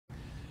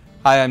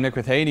Hi, I'm Nick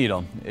with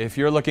Hayneedle. If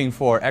you're looking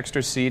for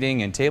extra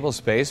seating and table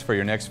space for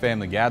your next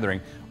family gathering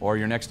or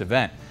your next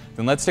event,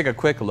 then let's take a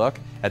quick look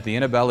at the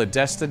Innobella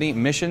Destiny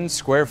Mission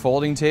Square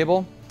Folding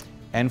Table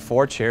and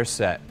 4-chair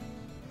set.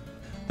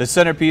 The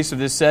centerpiece of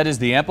this set is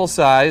the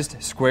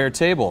ample-sized square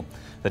table.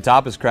 The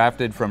top is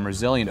crafted from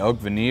resilient oak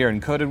veneer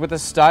and coated with a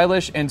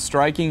stylish and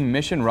striking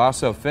Mission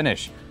Rosso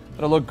finish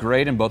that'll look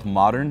great in both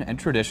modern and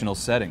traditional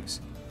settings.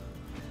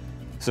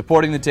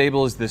 Supporting the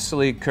table is the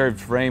sleek curved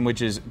frame,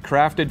 which is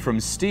crafted from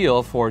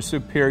steel for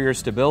superior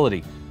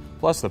stability.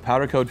 Plus, the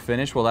powder coat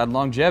finish will add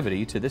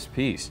longevity to this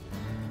piece.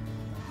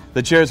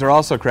 The chairs are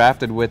also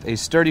crafted with a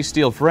sturdy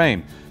steel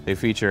frame. They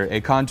feature a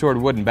contoured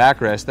wooden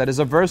backrest that is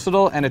a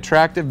versatile and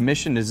attractive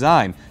Mission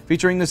design,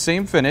 featuring the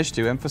same finish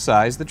to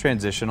emphasize the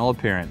transitional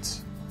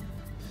appearance.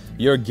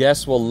 Your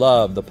guests will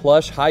love the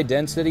plush,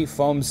 high-density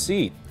foam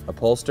seat,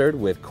 upholstered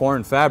with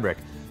corn fabric.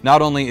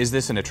 Not only is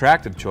this an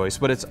attractive choice,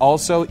 but it's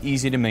also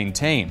easy to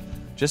maintain.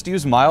 Just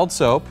use mild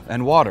soap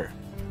and water.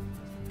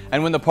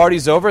 And when the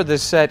party's over,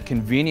 this set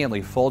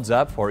conveniently folds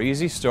up for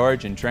easy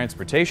storage and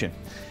transportation.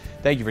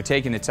 Thank you for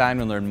taking the time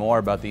to learn more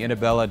about the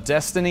Innobella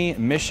Destiny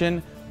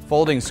Mission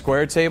Folding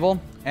Square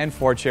Table and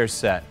 4-chair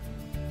set.